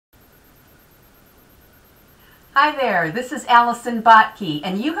Hi there, this is Allison Bottke,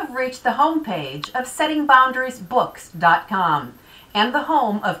 and you have reached the homepage of SettingBoundariesBooks.com and the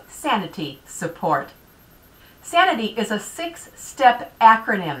home of Sanity Support. Sanity is a 6-step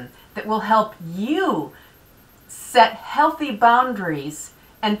acronym that will help you set healthy boundaries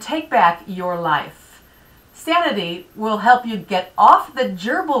and take back your life. Sanity will help you get off the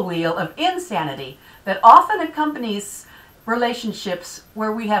gerbil wheel of insanity that often accompanies relationships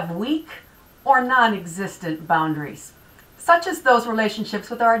where we have weak or non-existent boundaries, such as those relationships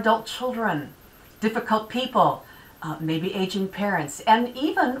with our adult children, difficult people, maybe aging parents, and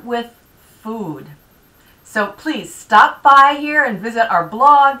even with food. So please stop by here and visit our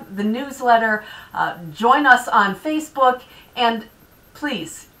blog, the newsletter, join us on Facebook, and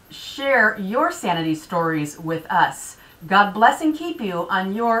please share your sanity stories with us. God bless and keep you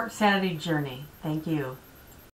on your sanity journey. Thank you.